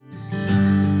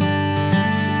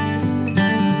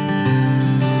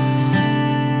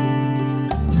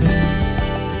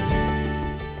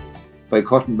by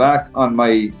cutting back on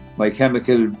my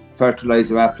chemical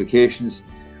fertiliser applications.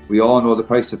 We all know the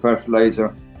price of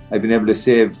fertiliser. I've been able to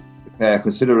save a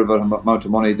considerable amount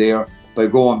of money there. By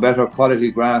growing better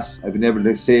quality grass, I've been able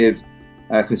to save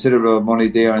considerable money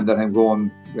there, and that I'm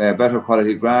growing better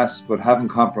quality grass, but haven't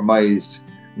compromised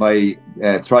my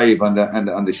thrive on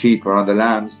the sheep or on the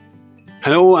lambs.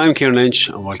 Hello, I'm Kieran Lynch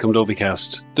and welcome to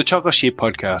Obicast, the Chocolate Sheep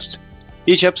podcast.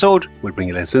 Each episode will bring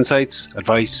you latest insights,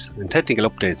 advice and technical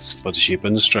updates for the sheep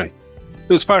industry.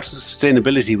 As part of the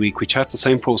Sustainability Week, we chat to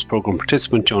Signpost Programme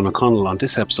participant John O'Connell on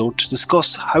this episode to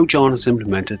discuss how John has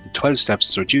implemented the 12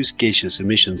 steps to reduce gaseous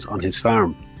emissions on his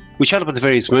farm. We chat about the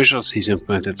various measures he's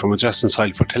implemented, from addressing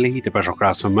soil fertility to better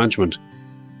grassland management.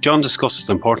 John discusses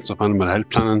the importance of animal health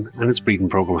planning and his breeding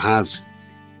programme has.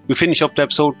 We finish up the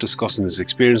episode discussing his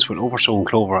experience with oversown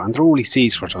clover and the role he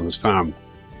sees for it on his farm.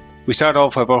 We start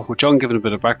off, however, with John giving a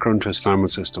bit of background to his farming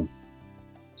system.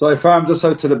 So I farm just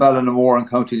out to the Ballinamore in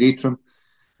County Leitrim.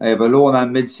 I have a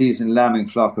lowland mid-season lambing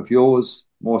flock of ewes,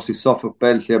 mostly Suffolk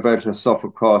Belt, Alberta,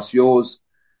 Suffolk Cross ewes,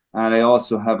 and I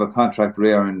also have a contract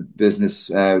rearing business,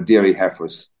 dairy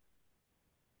heifers.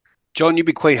 John, you'd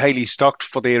be quite highly stocked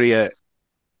for the area.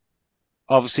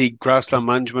 Obviously, grassland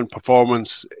management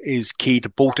performance is key to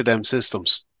both of them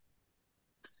systems.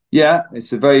 Yeah,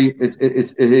 it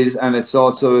is, and it's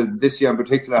also, this year in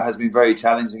particular has been very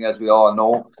challenging, as we all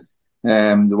know.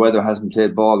 The weather hasn't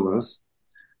played ball with us,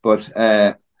 but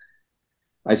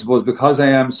I suppose because I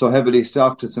am so heavily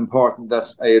stocked, it's important that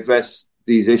I address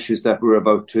these issues that we're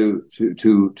about to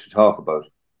talk about.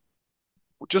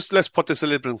 Just let's put this a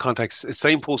little bit in context. It's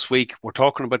Signpost Week. We're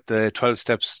talking about the 12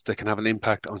 steps that can have an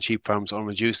impact on sheep farms on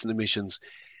reducing emissions.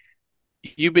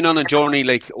 You've been on a journey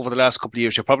over the last couple of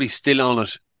years. You're probably still on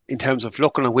it in terms of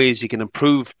looking at ways you can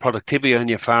improve productivity on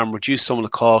your farm, reduce some of the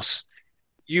costs.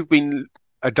 You've been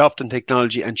adopting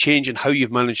technology and changing how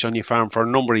you've managed on your farm for a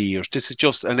number of years. This is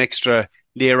just an extra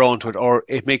layer onto it, or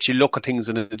it makes you look at things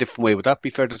in a different way. Would that be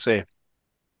fair to say?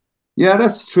 Yeah,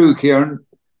 that's true, Kieran.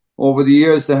 Over the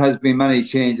years, there has been many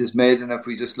changes made, and if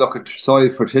we just look at soil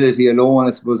fertility alone,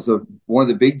 I suppose one of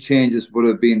the big changes would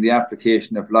have been the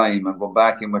application of lime, and going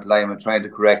back in with lime and trying to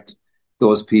correct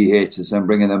those pHs and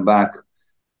bringing them back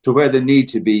to where they need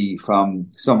to be, from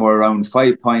somewhere around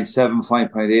 5.7,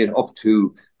 5.8 up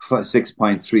to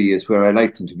 6.3 is where I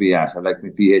like them to be at. I like my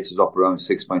pHs up around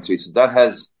 6.3. So that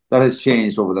has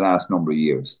changed over the last number of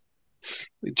years.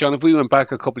 John, if we went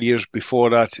back a couple of years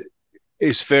before that,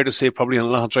 it's fair to say probably on a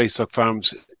lot of dry stock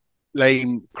farms,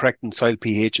 lime correcting soil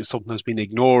pH is something that's been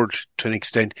ignored to an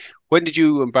extent. When did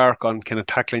you embark on kind of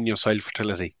tackling your soil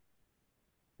fertility?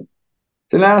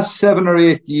 The last 7 or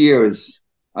 8 years,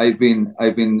 I've been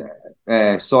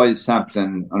soil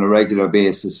sampling on a regular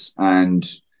basis, and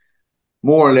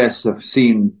more or less have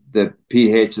seen the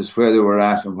pHs where they were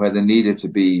at and where they needed to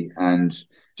be. And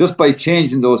just by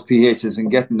changing those pHs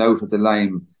and getting out of the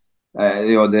lime,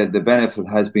 the benefit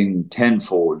has been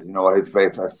tenfold. I've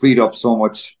freed up so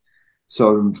much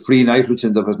free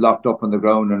nitrogen that was locked up in the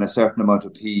ground, and a certain amount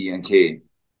of P and K.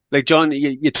 Like John,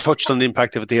 you touched on the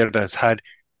impact of it there that has had.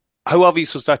 How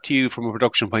obvious was that to you from a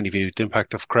production point of view, the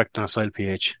impact of correcting our soil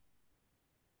pH?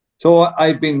 So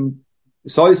I've been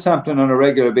soil sampling on a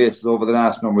regular basis over the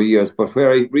last number of years, but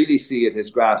where I really see it is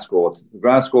grass growth. The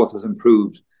grass growth has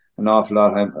improved an awful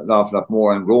lot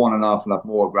more, and growing an awful lot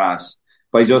more grass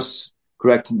by just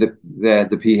correcting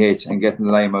the pH and getting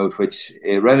the lime out, which,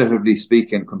 relatively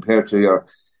speaking, compared to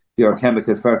your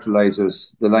chemical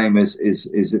fertilizers, the lime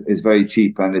is very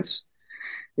cheap, and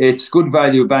it's good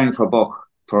value bang for buck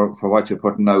for what you're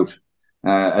putting out.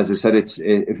 As I said,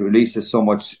 it releases so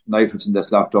much nitrogen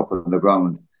that's locked up in the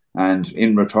ground, and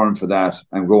in return for that,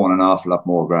 I'm growing an awful lot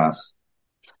more grass.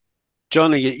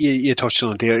 John, you touched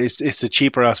on it there. It's the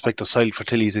cheaper aspect of soil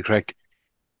fertility to correct.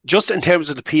 Just in terms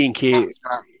of the P and K,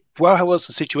 how was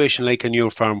the situation like on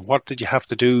your farm? What did you have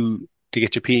to do to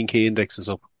get your P and K indexes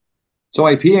up? So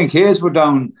my P and Ks were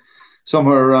down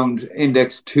somewhere around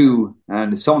index 2,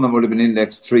 and some of them would have been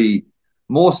index 3.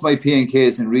 Most of my P and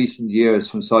Ks in recent years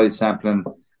from soil sampling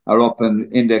are up in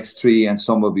index 3, and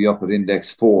some will be up at index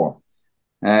 4.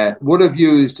 Would have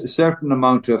used a certain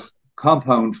amount of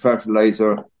compound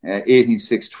fertilizer,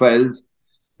 18-6-12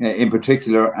 in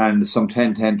particular, and some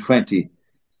 10-10-20.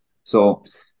 So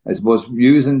I suppose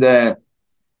using the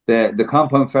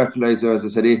compound fertilizer, as I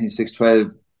said,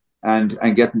 18-6-12,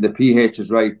 and getting the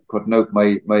pHs right, putting out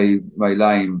my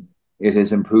lime, it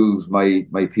has improved my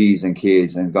P's and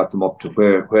K's and got them up to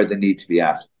where they need to be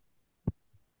at.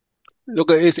 Look,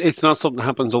 it's not something that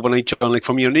happens overnight, John. Like,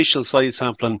 from your initial soil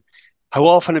sampling, how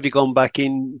often have you gone back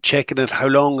in, checking it? How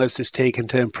long has this taken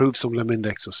to improve some of them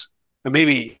indexes? And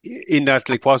maybe in that,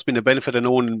 like, what's been the benefit of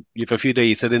knowing you've a few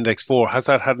days at Index 4? Has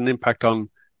that had an impact on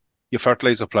your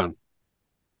fertilizer plan?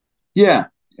 Yeah,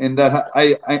 in that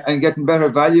I'm getting better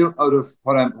value out of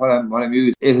what I'm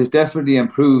using. It has definitely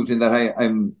improved in that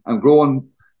I'm growing,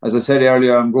 as I said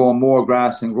earlier, I'm growing more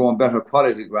grass and growing better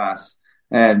quality grass.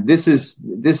 And this has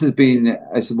been,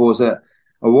 I suppose, a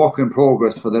work in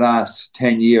progress for the last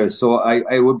 10 years. So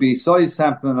I would be soil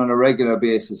sampling on a regular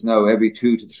basis now, every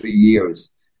 2 to 3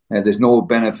 years. There's no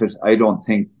benefit, I don't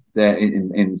think,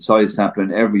 in soil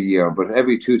sampling every year, but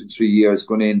every 2 to 3 years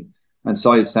going in and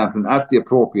soil sampling at the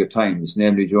appropriate times,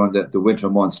 namely during the winter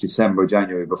months, December,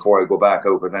 January, before I go back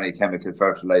out with any chemical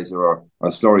fertilizer or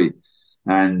slurry.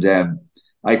 And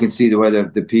I can see where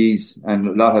the P's and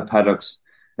a lot of paddocks,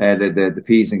 the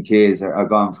P's and K's are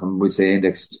gone from, we say,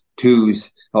 index 2s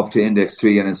up to index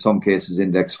 3 and in some cases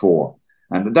index 4.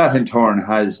 And that in turn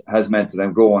has meant that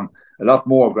I'm growing a lot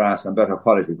more grass and better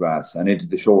quality grass and into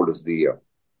the shoulders of the year.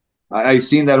 I've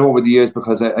seen that over the years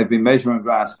because I've been measuring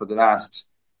grass for the last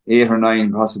 8 or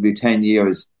 9, possibly 10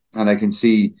 years. And I can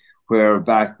see where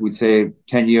back, we'd say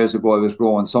 10 years ago, I was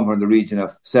growing somewhere in the region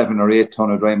of 7 or 8 ton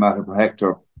of dry matter per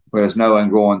hectare, whereas now I'm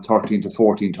growing 13 to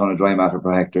 14 ton of dry matter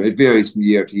per hectare. It varies from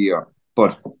year to year,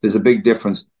 but there's a big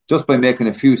difference just by making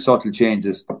a few subtle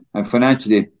changes. And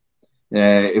financially,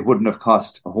 it wouldn't have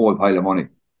cost a whole pile of money.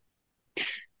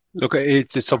 Look,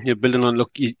 it's something you're building on.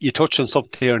 Look, you touched on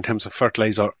something here in terms of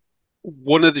fertilizer.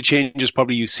 One of the changes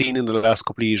probably you've seen in the last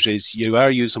couple of years is you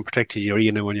are using protected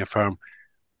urea now on your farm.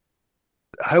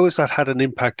 How has that had an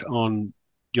impact on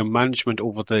your management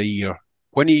over the year?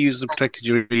 When you use the protected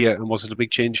urea, and was it a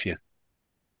big change for you?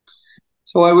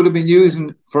 So I would have been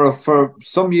using, for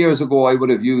some years ago, I would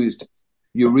have used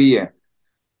urea.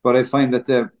 But I find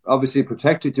that obviously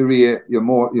protected urea, you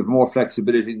have more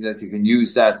flexibility in that you can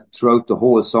use that throughout the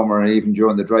whole summer and even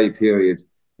during the dry period.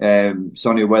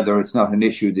 Sunny weather, it's not an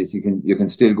issue that you can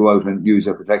still go out and use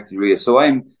a protected urea. So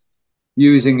I'm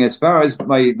using, as far as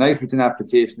my nitrogen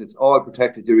application, it's all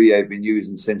protected urea I've been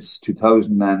using since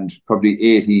 2000 and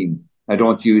probably 18. I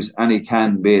don't use any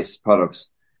can-based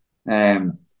products.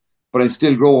 But I'm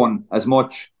still growing as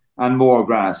much and more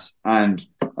grass and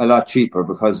a lot cheaper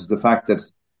because of the fact that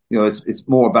it's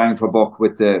more bang for buck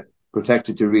with the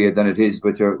protected urea than it is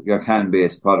with your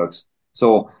can-based products.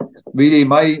 So really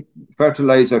my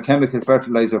chemical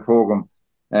fertilizer program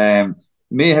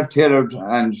may have tailored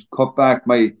and cut back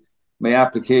my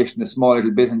application a small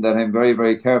little bit, in that I'm very,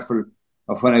 very careful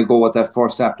of when I go with that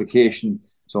first application.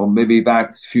 So maybe back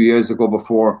a few years ago,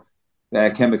 before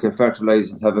chemical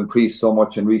fertilizers have increased so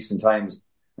much in recent times,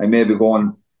 I may be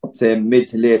going, say, mid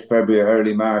to late February,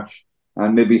 early March,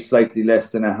 and maybe slightly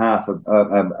less than a half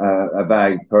a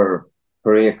bag per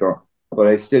acre. But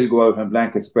I still go out and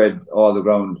blanket spread all the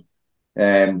ground,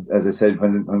 as I said,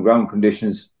 when ground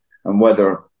conditions and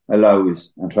weather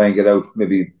allows, and try and get out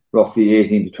maybe roughly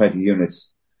 18 to 20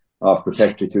 units of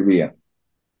protected urea.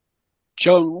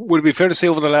 John, would it be fair to say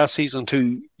over the last season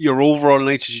too, your overall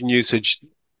nitrogen usage,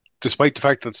 despite the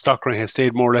fact that stock rate has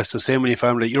stayed more or less the same in your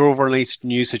family, your overall nitrogen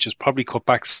usage has probably cut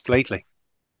back slightly?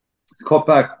 It's cut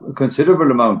back a considerable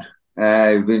amount.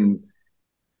 I've been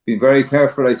very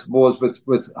careful, I suppose,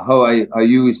 with how I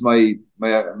use my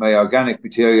organic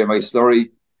material, my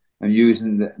slurry. I'm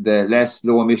using the less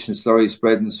low emission slurry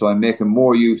spreading, so I'm making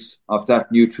more use of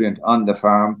that nutrient on the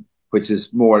farm, which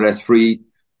is more or less free.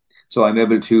 So I'm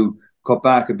able to cut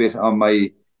back a bit on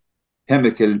my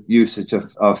chemical usage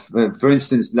of for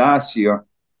instance, last year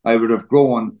I would have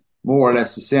grown more or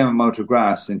less the same amount of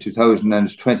grass in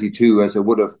 2022 as I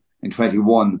would have in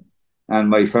 21, and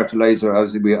my fertilizer,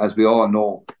 as we all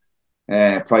know,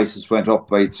 prices went up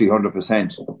by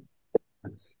 300%,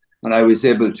 and I was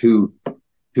able to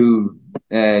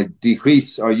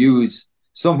decrease or use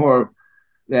somewhere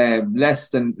less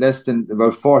than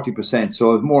about 40%. So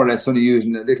I was more or less only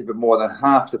using a little bit more than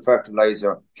half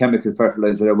the chemical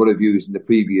fertilizer I would have used in the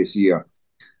previous year.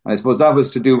 And I suppose that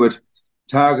was to do with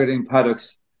targeting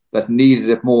paddocks that needed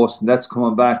it most, and that's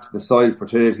coming back to the soil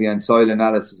fertility and soil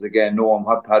analysis again, knowing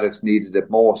what paddocks needed it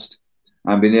most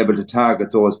and being able to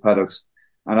target those paddocks,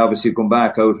 and obviously going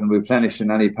back out and replenishing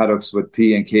any paddocks with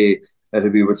P and K, that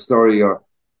would be with slurry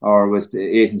or with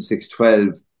 8 and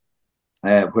 6-12,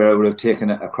 where I would have taken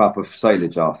a crop of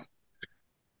silage off.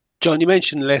 John, you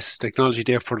mentioned less technology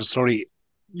there for the slurry.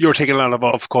 You're taking a lot of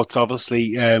offcuts,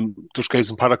 obviously. There's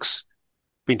grazing paddocks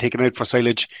being taken out for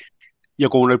silage. You're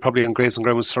going out probably on grazing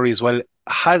ground with slurry as well.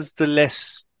 Has the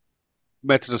less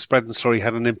method of spreading slurry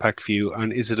had an impact for you,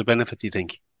 and is it a benefit, do you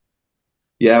think?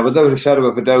 Yeah, without a shadow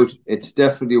of a doubt, it's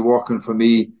definitely working for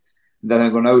me. That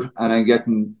I'm going out and I'm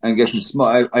getting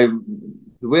small.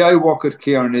 The way I work it,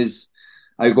 Kieran, is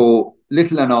I go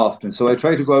little and often. So I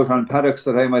try to go out on paddocks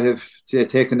that I might have, say,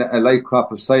 taken a light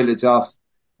crop of silage off.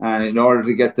 And in order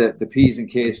to get the P's and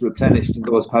K's replenished in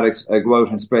those paddocks, I go out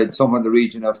and spread somewhere in the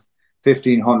region of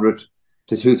 1,500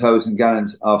 to 2,000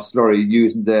 gallons of slurry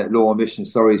using the low emission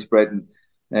slurry spreading.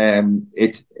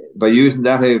 By using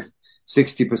that, I have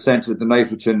 60% of the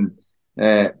nitrogen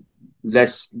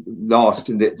less lost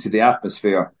to the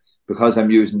atmosphere because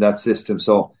I'm using that system.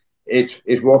 So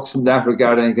it works in that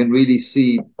regard, and you can really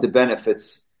see the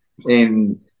benefits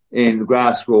in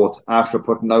grass growth after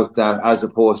putting out that, as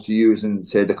opposed to using,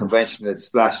 say, the conventional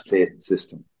splash plate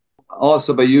system.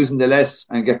 Also, by using the less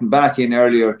and getting back in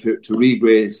earlier to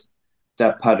regraze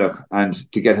that paddock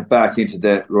and to get it back into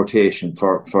the rotation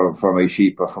for my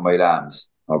sheep or for my lambs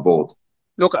or both.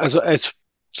 Look, as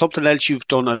something else you've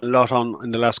done a lot on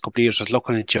in the last couple of years is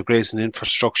looking at your grazing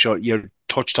infrastructure. You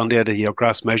touched on there that your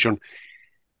grass measuring.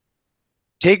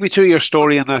 Take me through your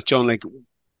story on that, John. Like,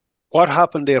 what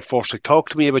happened there first? Like, talk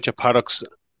to me about your paddocks,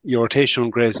 your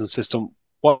rotational grazing system.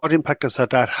 What impact has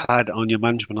that had on your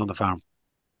management on the farm?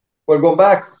 Well, going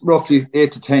back roughly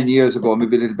 8 to 10 years ago,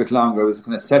 maybe a little bit longer, it was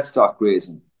kind of set stock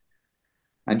grazing.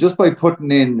 And just by putting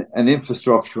in an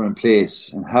infrastructure in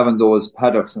place and having those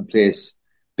paddocks in place,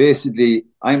 basically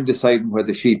I'm deciding where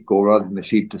the sheep go rather than the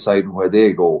sheep deciding where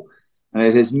they go. And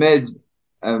it has made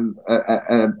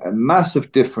a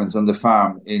massive difference on the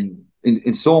farm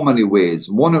in so many ways.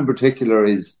 One in particular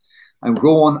is I'm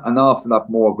growing an awful lot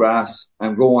more grass.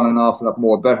 I'm growing an awful lot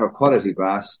more better quality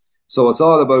grass. So it's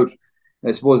all about,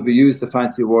 I suppose we use the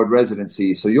fancy word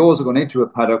residency. So yours are going into a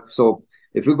paddock. So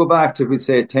if we go back to, we'd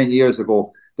say 10 years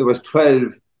ago, there was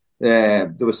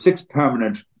 6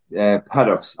 permanent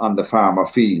paddocks on the farm or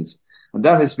fields. And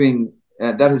that has been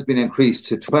increased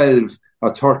to 12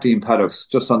 or 13 paddocks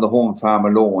just on the home farm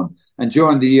alone. And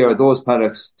during the year, those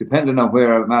paddocks, depending on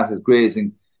where I'm at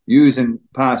grazing, using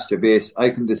pasture base, I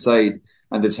can decide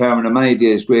and determine how many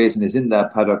days grazing is in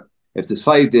that paddock. If there's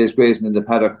 5 days grazing in the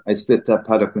paddock, I split that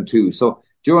paddock in two. So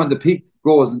during the peak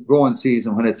growing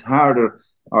season, when it's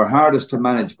hardest to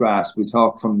manage grass, we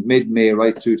talk from mid-May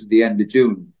right through to the end of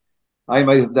June, I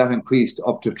might have that increased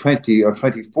up to 20 or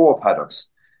 24 paddocks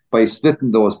by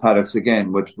splitting those paddocks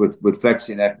again with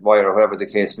FlexiNet wire or whatever the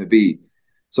case may be.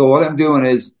 So what I'm doing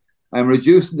is I'm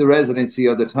reducing the residency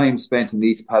of the time spent in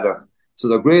each paddock. So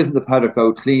they're grazing the paddock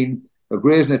out clean, they're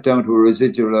grazing it down to a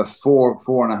residual of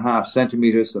 4.5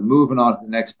 centimetres, they're moving on to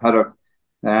the next paddock.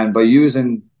 And by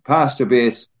using pasture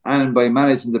base and by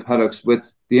managing the paddocks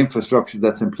with the infrastructure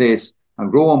that's in place, I'm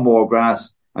growing more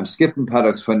grass, I'm skipping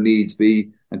paddocks when needs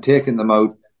be and taking them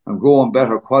out, I'm growing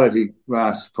better quality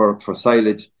grass for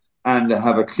silage, and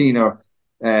have a cleaner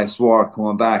sward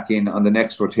coming back in on the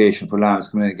next rotation for lambs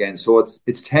coming in again. So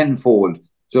it's tenfold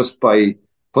just by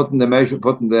putting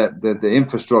the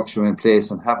infrastructure in place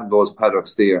and having those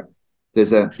paddocks there.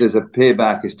 There's a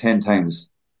payback is 10 times.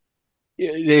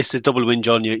 It's a double win,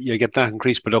 John. You get that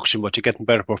increased production, but you're getting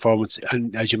better performance.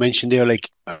 And as you mentioned there, like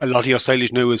a lot of your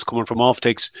silage now is coming from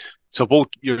offtakes. So both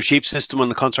your sheep system and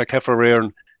the contract heifer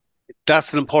rearing,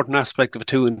 that's an important aspect of it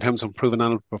too in terms of improving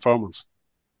animal performance.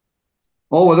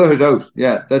 Oh, without a doubt,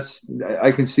 yeah.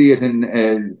 I can see it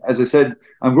in. As I said,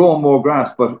 I'm growing more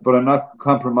grass, but I'm not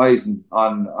compromising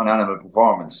on animal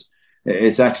performance.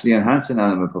 It's actually enhancing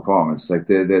animal performance. Like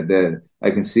I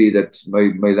can see that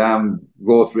my lamb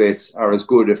growth rates are as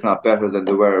good, if not better, than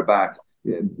they were back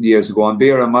years ago. And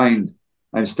bear in mind,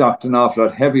 I'm stocked an awful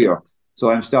lot heavier. So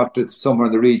I'm stocked at somewhere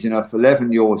in the region of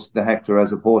 11 ewes to the hectare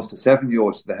as opposed to 7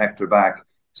 ewes to the hectare back,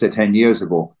 say, 10 years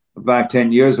ago. But back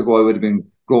 10 years ago, I would have been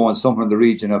growing somewhere in the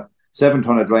region of 7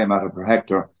 tonne of dry matter per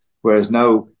hectare, whereas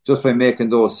now, just by making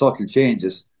those subtle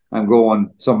changes, I'm growing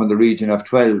somewhere in the region of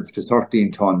 12 to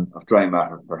 13 tonne of dry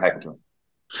matter per hectare.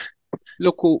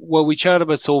 Look, what we chat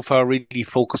about so far really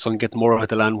focus on getting more out of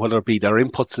the land, whether it be their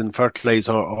inputs in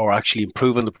fertiliser or actually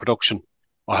improving the production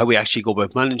or how we actually go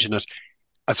about managing it.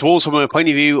 I suppose from a point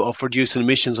of view of reducing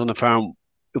emissions on the farm,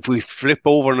 if we flip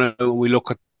over now and we look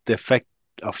at the effect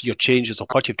of your changes or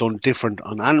what you've done different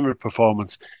on animal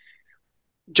performance,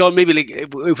 John, maybe like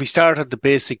if we start at the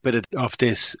basic bit of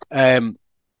this,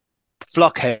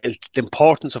 flock health, the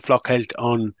importance of flock health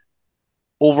on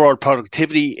overall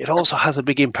productivity, it also has a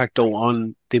big impact though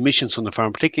on the emissions on the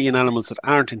farm, particularly in animals that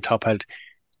aren't in top health.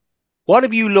 What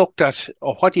have you looked at,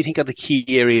 or what do you think are the key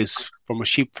areas from a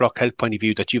sheep flock health point of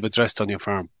view that you've addressed on your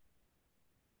farm?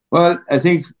 Well, I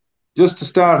think just to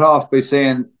start off by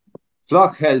saying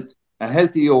flock health, a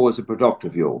healthy ewe is a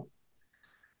productive ewe.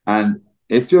 And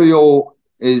if your ewe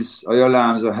or your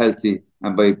lambs are healthy,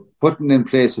 and by putting in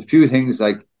place a few things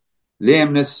like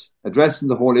lameness, addressing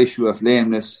the whole issue of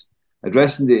lameness,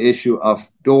 addressing the issue of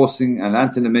dosing and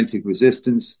anthelmintic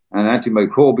resistance and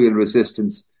antimicrobial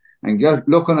resistance, and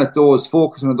looking at those,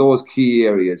 focusing on those key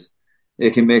areas,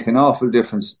 it can make an awful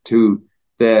difference to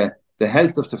the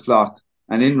health of the flock,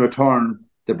 and in return,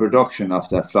 the production of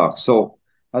that flock. So,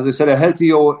 as I said, a healthy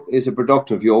ewe is a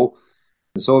productive ewe.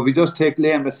 So if we just take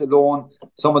lameness alone,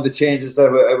 some of the changes I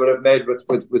would have made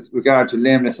with regard to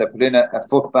lameness, I put in a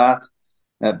foot bath,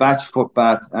 a batch foot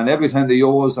bath, and every time the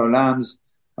ewes or lambs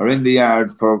are in the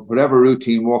yard for whatever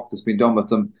routine work that's been done with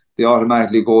them, they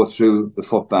automatically go through the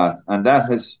foot bath. And that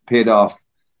has paid off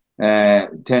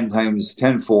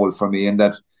 10-fold for me, in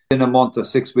that in a month or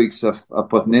 6 weeks of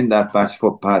putting in that batch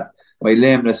foot bath, my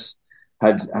lameness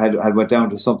had went down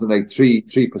to something like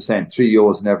 3%, 3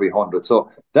 ewes in every 100. So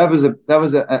that was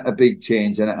a big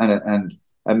change, and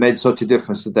made such a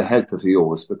difference to the health of the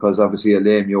ewes, because obviously a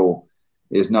lame ewe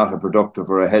is not a productive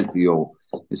or a healthy ewe.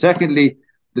 And secondly,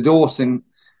 the dosing,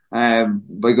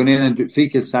 by going in and do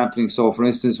fecal sampling. So, for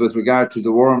instance, with regard to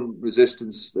the worm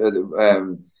resistance,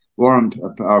 worm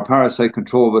or parasite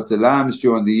control with the lambs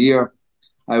during the year,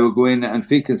 I would go in and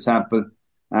fecal sample,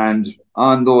 and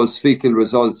on those fecal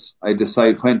results, I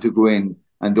decide when to go in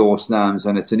and dose lambs.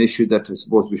 And it's an issue that I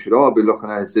suppose we should all be looking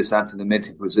at, is this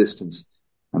anthelmintic resistance,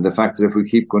 and the fact that if we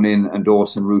keep going in and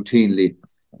dosing routinely,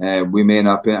 we may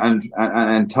not be.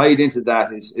 And tied into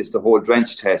that is the whole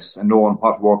drench test and knowing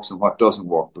what works and what doesn't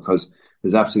work, because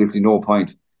there's absolutely no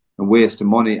point in wasting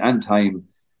money and time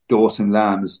dosing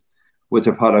lambs with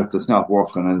a product that's not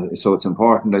working. And so it's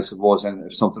important, I suppose,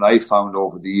 and something I found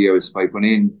over the years by going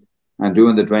in and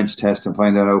doing the drench test and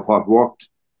finding out what worked,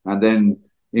 and then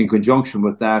in conjunction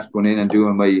with that, going in and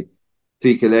doing my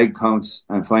fecal egg counts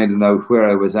and finding out where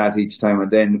I was at each time, and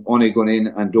then only going in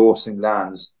and dosing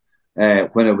lambs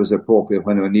when it was appropriate,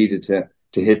 when I needed to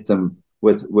hit them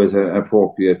with an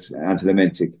appropriate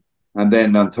anthelmintic. And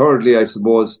then thirdly, I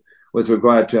suppose, with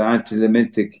regard to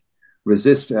anthelmintic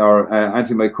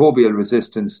antimicrobial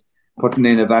resistance, putting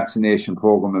in a vaccination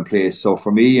program in place. So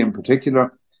for me in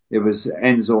particular, it was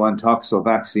Enzo and Toxo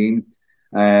vaccine.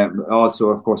 Also,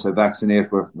 of course, I vaccinate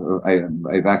for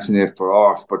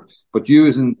ARF, but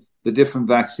using the different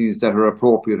vaccines that are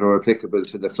appropriate or applicable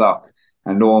to the flock,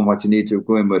 and knowing what you need to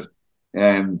go in with,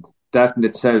 that in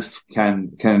itself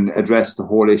can address the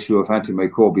whole issue of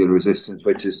antimicrobial resistance,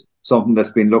 which is something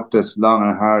that's been looked at long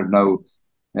and hard now.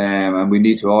 And we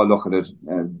need to all look at it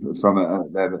from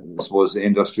I suppose, the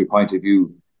industry point of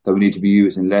view, that we need to be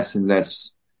using less and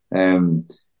less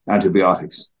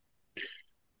antibiotics.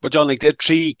 But John, like the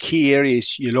three key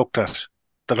areas you looked at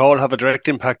that all have a direct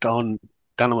impact on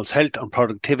the animal's health and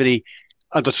productivity,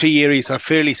 and the three areas are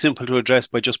fairly simple to address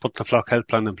by just putting the flock health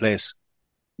plan in place.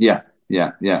 Yeah.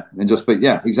 And just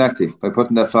exactly. By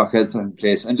putting that flock health in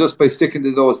place, and just by sticking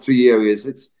to those three areas,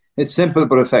 it's simple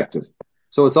but effective.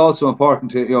 So it's also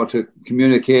important to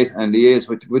communicate and liaise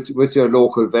with your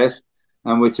local vet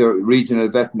and with your regional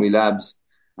veterinary labs,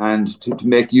 and to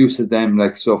make use of them.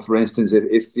 Like, so for instance,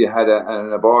 if you had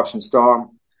an abortion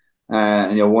storm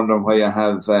and you're wondering why you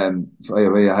have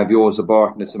yours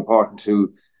aborting, it's important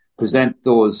to present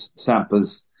those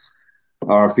samples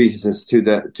or fetuses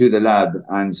to the lab,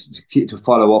 and to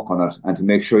follow up on it, and to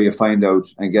make sure you find out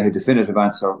and get a definitive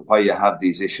answer why you have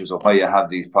these issues or why you have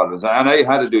these problems. And I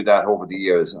had to do that over the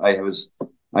years. I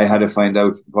had to find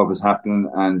out what was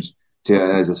happening, and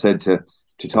as I said, to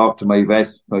talk to my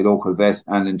local vet,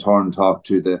 and in turn talk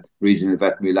to the regional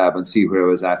veterinary lab and see where I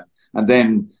was at. And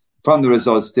then from the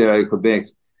results there, I could make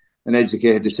an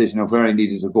educated decision of where I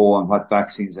needed to go and what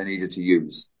vaccines I needed to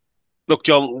use. Look,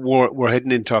 John, we're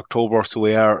heading into October, so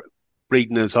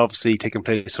breeding is obviously taking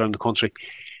place around the country.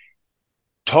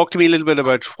 Talk to me a little bit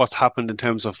about what happened in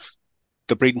terms of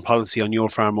the breeding policy on your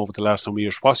farm over the last number of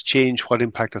years. What's changed? What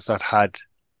impact has that had?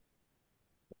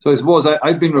 So I suppose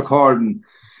I've been recording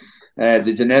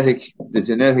the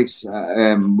genetics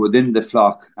within the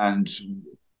flock, and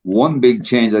one big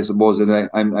change, I suppose, that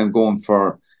I'm going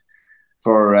for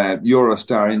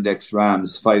Eurostar Index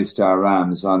rams, 5-star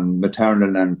rams on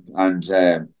maternal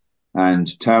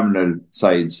and terminal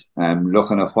sides,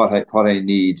 looking at what I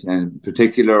need. And in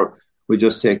particular, we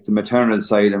just take the maternal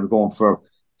side, and we're going for,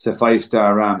 say,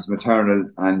 5-star rams maternal,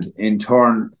 and in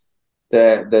turn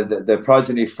the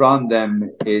progeny from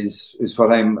them is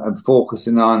what I'm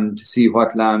focusing on, to see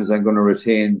what lambs I'm going to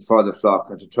retain for the flock,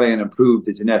 and to try and improve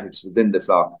the genetics within the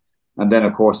flock. And then,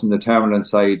 of course, on the terminal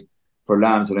side, for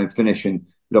lambs that I'm finishing,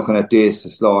 looking at days to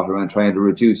slaughter and trying to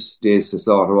reduce days to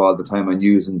slaughter all the time, and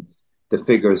using the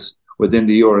figures within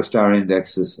the Eurostar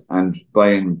indexes, and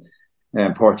buying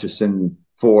and purchasing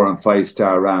 4- and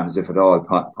 5-star rams if at all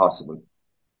possible.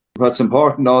 what's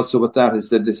important also with that is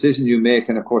the decision you make,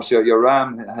 and of course your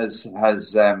ram has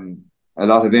a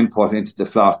lot of input into the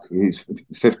flock. He's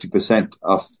 50%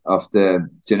 of the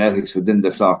genetics within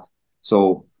the flock.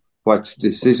 So what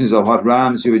decisions of what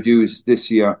rams you would use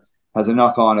this year has a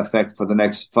knock-on effect for the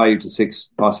next 5 to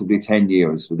 6, possibly 10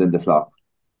 years within the flock.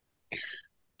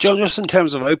 John, just in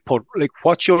terms of output, like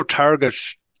what's your target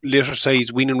litter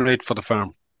size weaning rate for the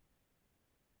farm?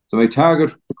 So my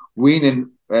target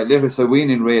litter size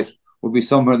weaning rate would be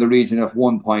somewhere in the region of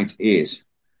 1.8,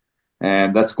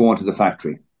 and that's going to the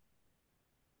factory.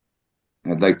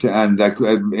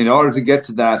 In order to get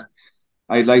to that,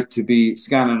 I'd like to be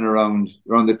scanning around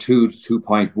the 2 to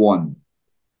 2.1.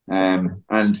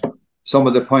 And some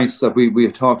of the points that we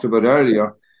have talked about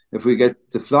earlier, if we get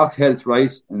the flock health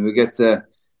right and we get the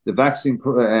vaccine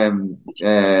program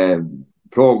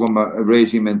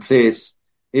regime in place,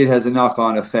 it has a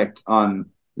knock-on effect on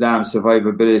lamb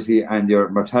survivability and your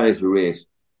mortality rate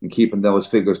in keeping those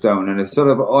figures down. And it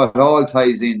all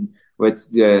ties in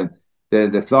with the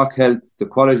flock health, the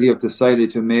quality of the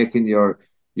silage you're making, your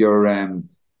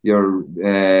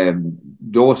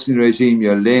dosing regime,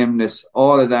 your lameness,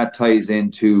 all of that ties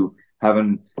into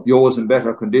having ewes in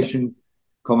better condition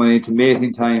coming into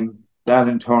mating time. That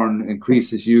in turn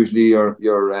increases usually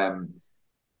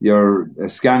your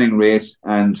scanning rate,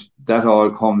 and that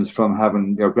all comes from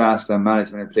having your grassland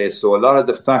management in place. So a lot of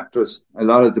the factors, a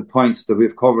lot of the points that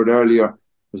we've covered earlier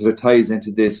sort of ties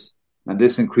into this, and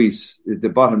this the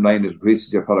bottom line, it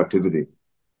increases your productivity.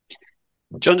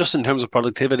 John, just in terms of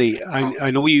productivity,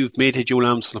 I know you've mated ewe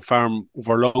lambs on the farm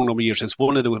over a long number of years. It's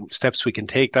one of the steps we can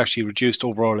take to actually reduce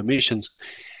overall emissions.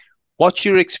 What's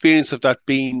your experience of that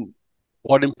been?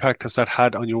 What impact has that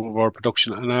had on your overall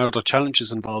production, and are there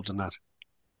challenges involved in that?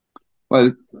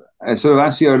 Well, I sort of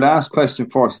answer your last question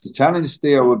first. The challenge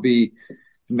there would be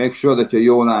to make sure that your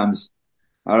ewe lambs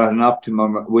are at an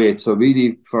optimum weight. So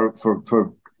really, for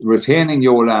retaining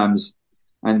ewe lambs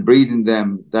and breeding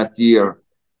them that year,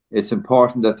 it's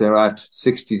important that they're at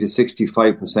 60 to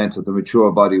 65% of the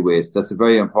mature body weight. That's a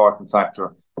very important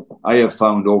factor I have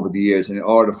found over the years in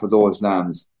order for those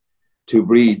lambs to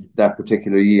breed that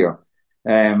particular year.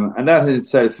 And that in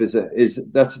itself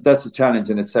that's a challenge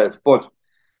in itself. But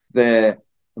the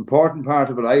important part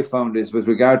of it I found is with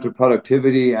regard to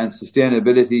productivity and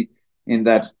sustainability, in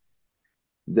that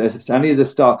any of the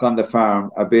stock on the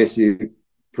farm are basically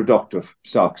productive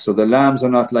stock. So the lambs are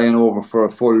not lying over for a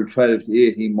full 12 to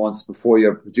 18 months before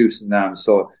you're producing lambs.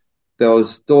 So that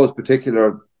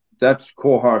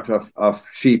cohort of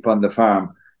sheep on the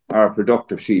farm are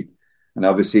productive sheep. And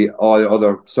obviously all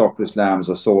other surplus lambs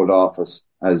are sold off as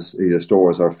either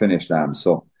stores or finished lambs.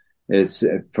 So it's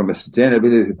from a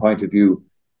sustainability point of view,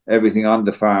 everything on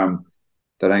the farm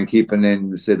that I'm keeping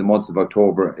in, say, the month of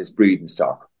October is breeding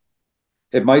stock.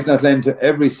 It might not lend to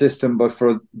every system, but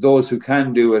for those who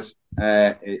can do it,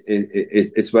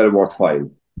 it's well worthwhile.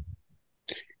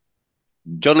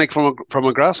 John, like from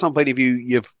a grassland point of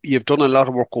view, you've done a lot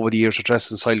of work over the years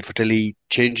addressing soil fertility,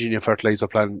 changing your fertilizer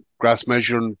plan, grass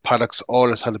measuring, paddocks, all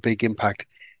has had a big impact.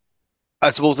 I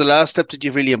suppose the last step that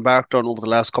you've really embarked on over the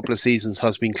last couple of seasons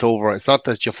has been clover. It's not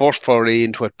that your first foray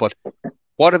into it, but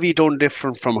what have you done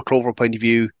different from a clover point of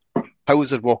view? How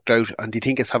has it worked out, and do you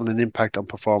think it's having an impact on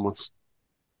performance?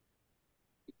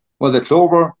 Well, the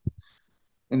clover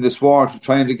in the sward,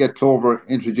 trying to get clover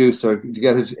introduced or to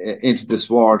get it into the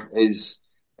sward it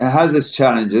has its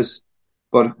challenges.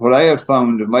 But what I have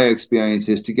found in my experience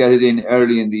is to get it in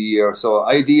early in the year. So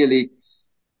ideally,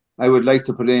 I would like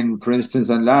to put in, for instance,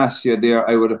 and last year there,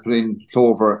 I would have put in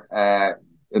clover,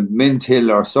 mint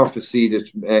hill or surface seeded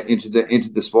into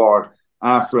the sward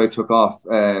after I took off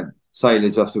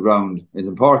silage off the ground. It's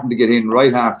important to get in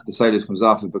right after the silage comes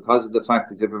off it because of the fact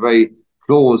that you have a very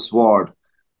closed sward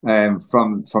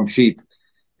from sheep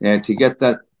to get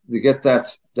that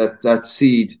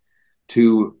seed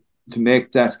to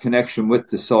make that connection with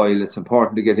the soil. It's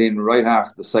important to get in right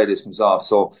after the silage comes off.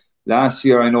 So last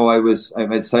year, I know I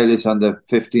made silage on the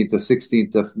 15th or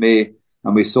 16th of May,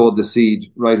 and we sowed the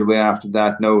seed right away after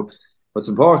that. Now, what's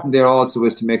important there also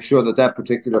is to make sure that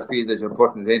particular field that you're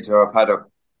putting it into our paddock,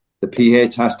 the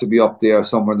pH has to be up there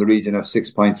somewhere in the region of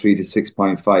 6.3 to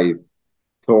 6.5.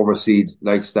 Clover seed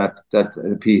likes that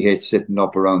pH sitting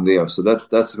up around there. So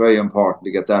that's very important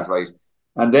to get that right.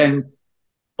 And then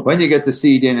when you get the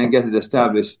seed in and get it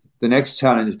established, the next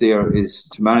challenge there is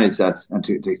to manage that and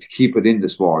to keep it in the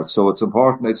sward. So it's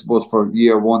important, I suppose, for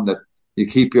year one that you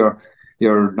keep your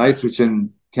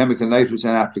chemical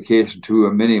nitrogen application to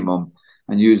a minimum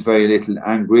and use very little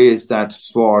and graze that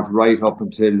sward right up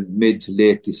until mid to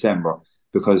late December,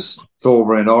 because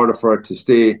clover, in order for it to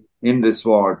stay in the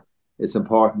sward, it's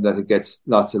important that it gets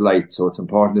lots of light. So it's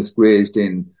important it's grazed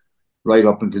in right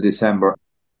up until December.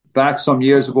 Back some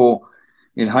years ago,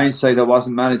 in hindsight, I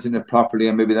wasn't managing it properly,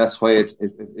 and maybe that's why it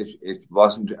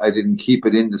wasn't. I didn't keep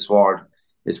it in the sward.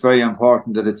 It's very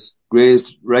important that it's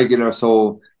grazed regular,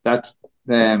 so that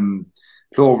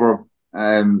clover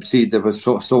seed that was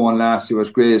sown last year was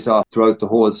grazed off throughout the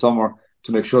whole summer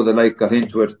to make sure the light got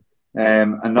into it,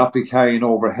 and not be carrying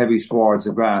over heavy swards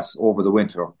of grass over the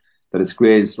winter. That it's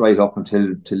grazed right up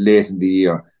until late in the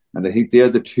year, and I think they're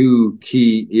the two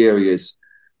key areas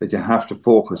that you have to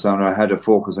focus on, or had to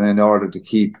focus on, in order to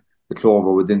keep the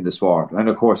clover within the sward. And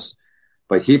of course,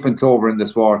 by keeping clover in the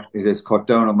sward, it has cut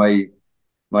down on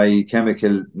my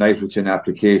chemical nitrogen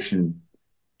application.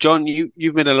 John,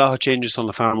 you've made a lot of changes on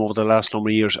the farm over the last number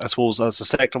of years. I suppose as a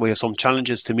sector, we have some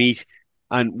challenges to meet,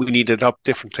 and we need to adopt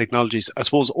different technologies. I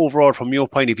suppose overall, from your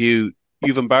point of view,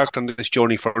 you've embarked on this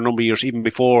journey for a number of years, even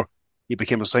before you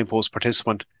became a signpost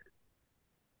participant.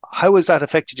 How has that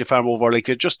affected your farm overall? Like,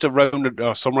 just to round it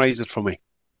or summarise it for me,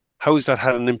 how has that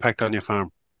had an impact on your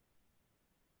farm?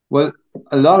 Well,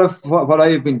 a lot of what I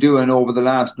have been doing over the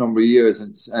last number of years,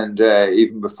 and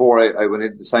even before I went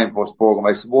into the signpost program,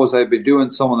 I suppose I've been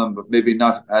doing some of them, but maybe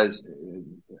not as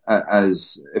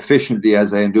efficiently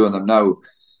as I am doing them now.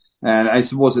 And I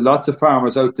suppose lots of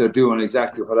farmers out there doing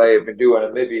exactly what I have been doing,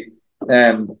 and maybe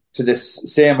to this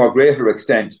same or greater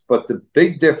extent. But the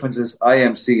big differences I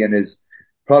am seeing is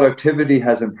productivity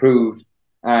has improved,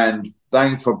 and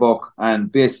bang for buck, and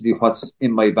basically what's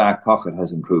in my back pocket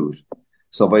has improved.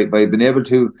 So by being able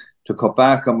to cut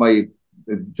back on my,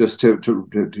 just to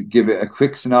give it a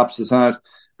quick synopsis on it,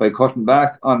 by cutting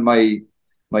back on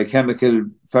my chemical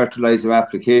fertilizer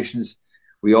applications,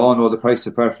 we all know the price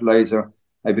of fertilizer.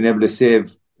 I've been able to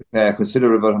save a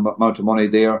considerable amount of money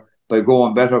there. By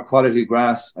growing better quality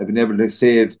grass, I've been able to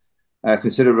save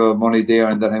considerable money there,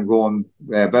 and that I'm growing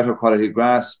better quality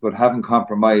grass, but haven't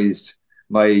compromised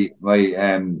my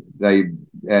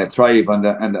thrive on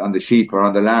the sheep or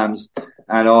on the lambs,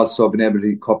 and also been able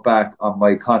to cut back on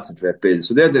my concentrate bill.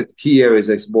 So they're the key areas,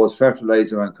 I suppose.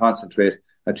 Fertilizer and concentrate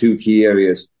are two key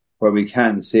areas where we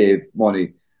can save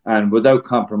money, and without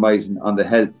compromising on the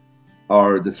health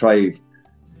or the thrive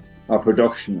or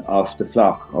production of the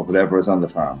flock or whatever is on the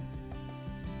farm.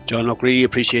 John, look, really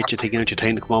appreciate you taking out your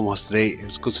time to come on with us today.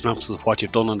 It's a good synopsis of what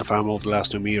you've done on the farm over the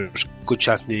last number of years. Good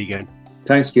chatting to you again.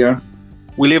 Thanks, Kieran.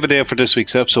 We'll leave it there for this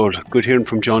week's episode. Good hearing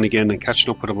from John again and catching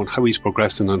up with him on how he's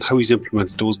progressing and how he's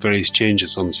implemented those various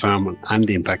changes on his farm and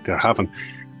the impact they're having.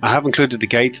 I have included the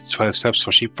guide to 12 steps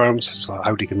for sheep farms, so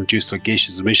how they can reduce their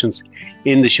gaseous emissions,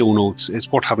 in the show notes.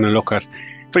 It's worth having a look at.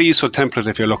 Very useful template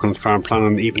if you're looking at farm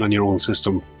planning, even on your own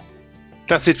system.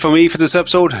 That's it for me for this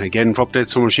episode. Again, for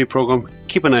updates on our sheep programme,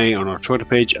 keep an eye on our Twitter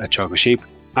page at Chogga Sheep.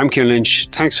 I'm Kieran Lynch.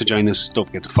 Thanks for joining us. Don't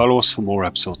forget to follow us for more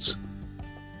episodes.